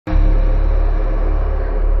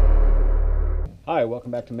Hi,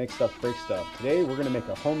 welcome back to Make Stuff, Break Stuff. Today we're going to make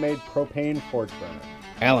a homemade propane forge burner.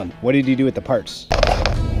 Alan, what did you do with the parts? The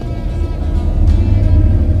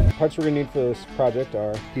parts we're going to need for this project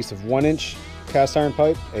are a piece of 1-inch cast iron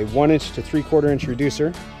pipe, a 1-inch to 3/4 inch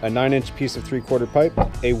reducer, a 9-inch piece of 3/4 pipe,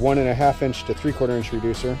 a 1.5-inch to 3/4 inch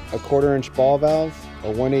reducer, a 1/4 inch ball valve,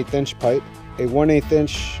 a 1/8 inch pipe, a 1/8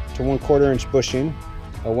 inch to 1/4 inch bushing,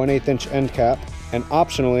 a 1/8 inch end cap, and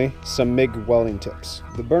optionally some MIG welding tips.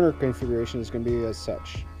 The burner configuration is going to be as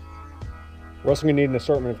such. We're also going to need an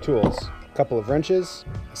assortment of tools, a couple of wrenches,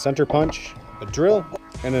 a center punch, a drill,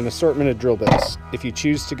 and an assortment of drill bits. If you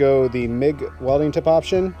choose to go the MIG welding tip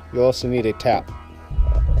option, you'll also need a tap.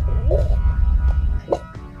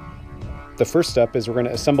 The first step is we're going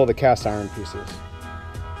to assemble the cast iron pieces.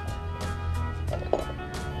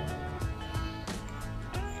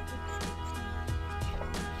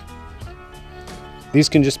 These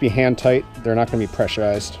can just be hand tight, they're not going to be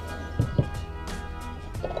pressurized.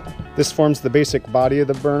 This forms the basic body of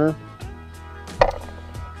the burner.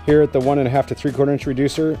 Here at the 1.5 to 3/4 inch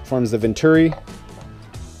reducer forms the venturi.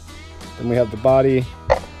 Then we have the body,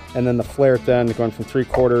 and then the flare at the end going from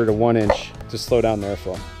 3/4 to 1 inch to slow down the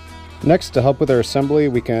airflow. Next, to help with our assembly,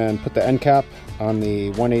 we can put the end cap on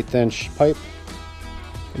the 1/8 inch pipe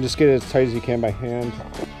and just get it as tight as you can by hand.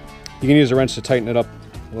 You can use a wrench to tighten it up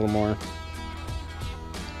a little more.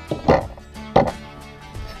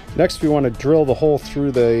 Next, we want to drill the hole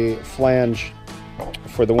through the flange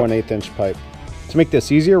for the 1/8 inch pipe. To make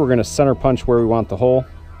this easier, we're going to center punch where we want the hole.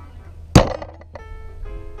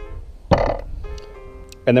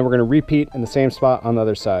 And then we're going to repeat in the same spot on the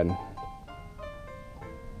other side.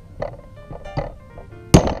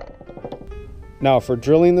 Now, for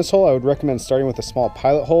drilling this hole, I would recommend starting with a small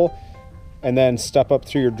pilot hole and then step up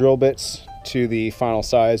through your drill bits to the final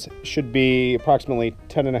size. It should be approximately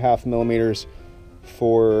 10.5 millimeters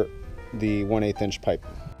for the 1/8 inch pipe.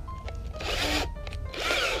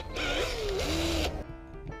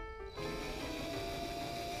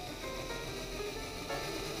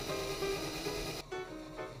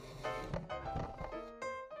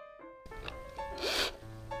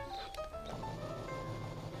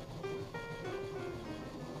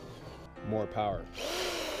 More power.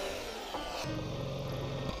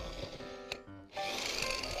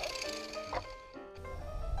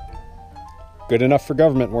 Good enough for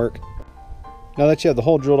government work. Now that you have the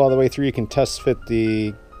hole drilled all the way through, you can test fit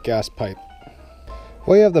the gas pipe.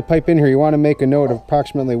 While you have the pipe in here, you want to make a note of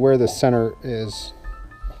approximately where the center is.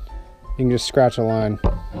 You can just scratch a line.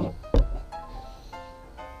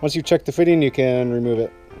 Once you check the fitting, you can remove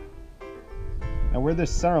it. Now where this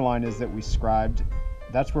center line is that we scribed,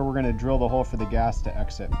 that's where we're going to drill the hole for the gas to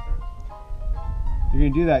exit. You're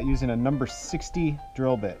going to do that using a number 60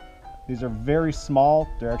 drill bit. These are very small.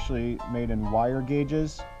 They're actually made in wire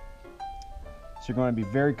gauges. So you're going to be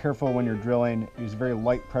very careful when you're drilling. Use very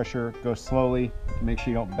light pressure, go slowly to make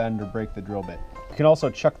sure you don't bend or break the drill bit. You can also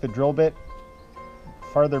chuck the drill bit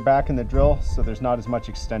farther back in the drill so there's not as much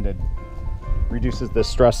extended. Reduces the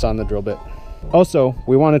stress on the drill bit. Also,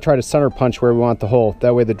 we want to try to center punch where we want the hole.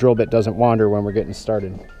 That way the drill bit doesn't wander when we're getting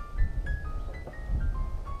started.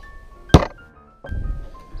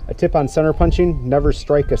 A tip on center punching, never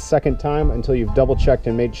strike a second time until you've double checked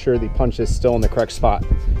and made sure the punch is still in the correct spot,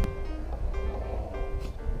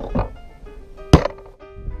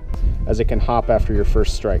 as it can hop after your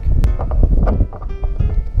first strike.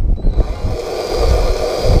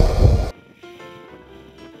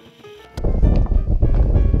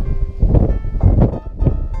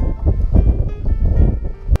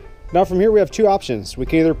 Now from here we have two options. We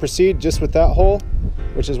can either proceed just with that hole,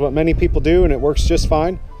 which is what many people do and it works just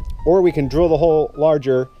fine, or we can drill the hole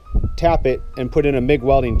larger, tap it, and put in a MIG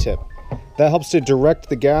welding tip. That helps to direct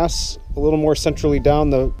the gas a little more centrally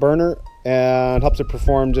down the burner and helps it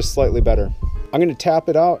perform just slightly better. I'm going to tap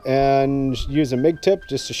it out and use a MIG tip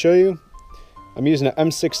just to show you. I'm using an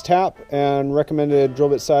M6 tap and recommended drill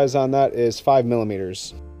bit size on that is 5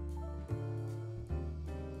 millimeters.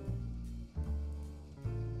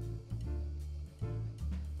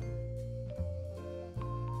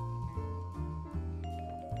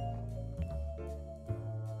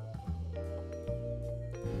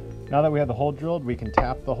 Now that we have the hole drilled, we can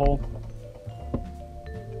tap the hole.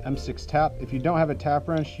 M6 tap. If you don't have a tap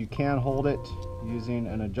wrench, you can hold it using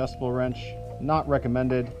an adjustable wrench. Not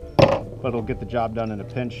recommended, but it'll get the job done in a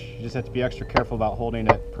pinch. You just have to be extra careful about holding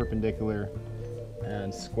it perpendicular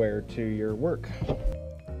and square to your work.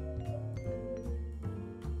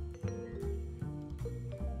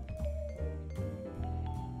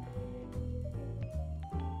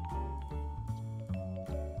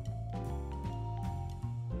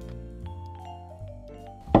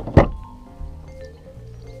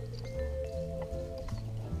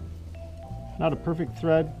 Not a perfect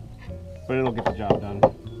thread, but it'll get the job done.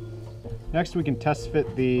 Next we can test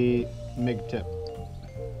fit the MIG tip.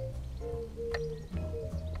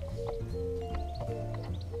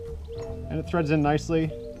 And it threads in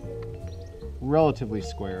nicely, relatively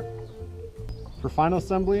square. For final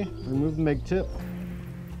assembly, remove the MIG tip,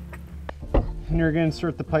 and you're going to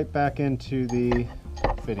insert the pipe back into the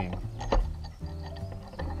fitting.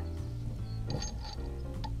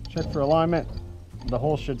 Check for alignment. The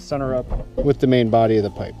hole should center up with the main body of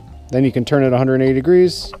the pipe. Then you can turn it 180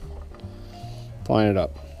 degrees, line it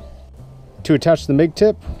up. To attach the MIG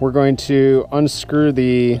tip, we're going to unscrew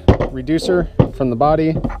the reducer from the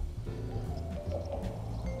body.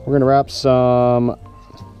 We're going to wrap some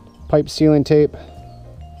pipe sealing tape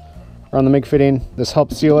around the MIG fitting. This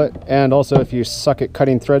helps seal it, and also if you suck at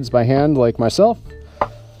cutting threads by hand like myself,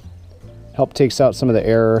 takes out some of the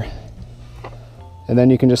air. And then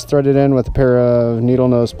you can just thread it in with a pair of needle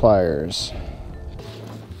nose pliers.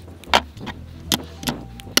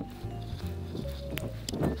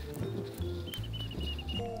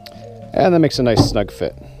 And that makes a nice snug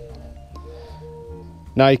fit.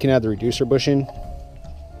 Now you can add the reducer bushing.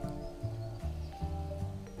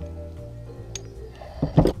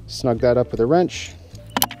 Snug that up with a wrench.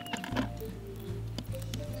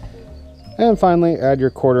 And finally, add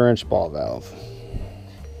your 1/4 inch ball valve.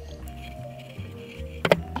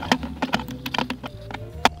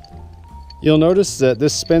 You'll notice that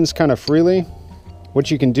this spins kind of freely. What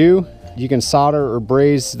you can do, you can solder or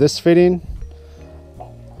braze this fitting,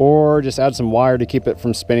 or just add some wire to keep it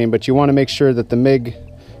from spinning, but you want to make sure that the MIG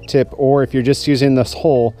tip, or if you're just using this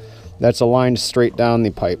hole, that's aligned straight down the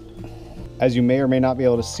pipe. As you may or may not be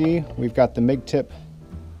able to see, we've got the MIG tip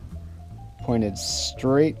pointed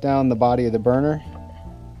straight down the body of the burner,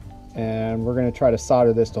 and we're going to try to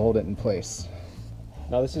solder this to hold it in place.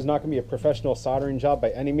 Now this is not going to be a professional soldering job by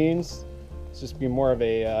any means. It's just be more of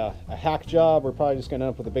a hack job. We're probably just going to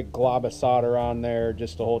end up with a big glob of solder on there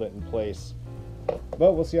just to hold it in place.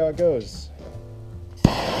 But we'll see how it goes.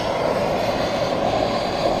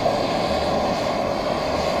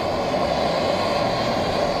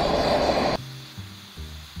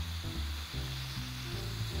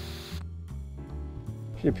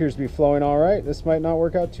 She appears to be flowing all right. This might not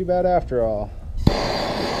work out too bad after all.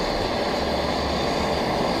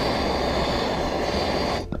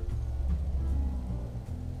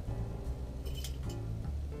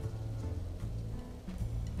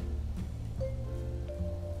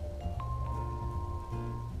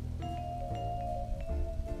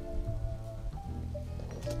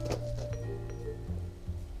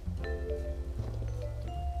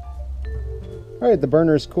 All right, the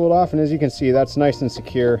burner is cooled off, and as you can see, that's nice and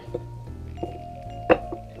secure.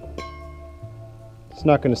 It's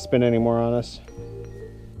not going to spin anymore on us.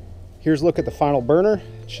 Here's a look at the final burner.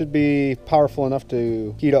 It should be powerful enough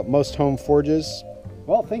to heat up most home forges.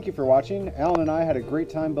 Well, thank you for watching. Alan and I had a great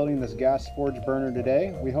time building this gas forge burner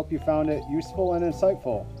today. We hope you found it useful and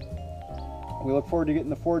insightful. We look forward to getting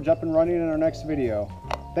the forge up and running in our next video.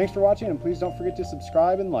 Thanks for watching, and please don't forget to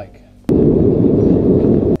subscribe and like.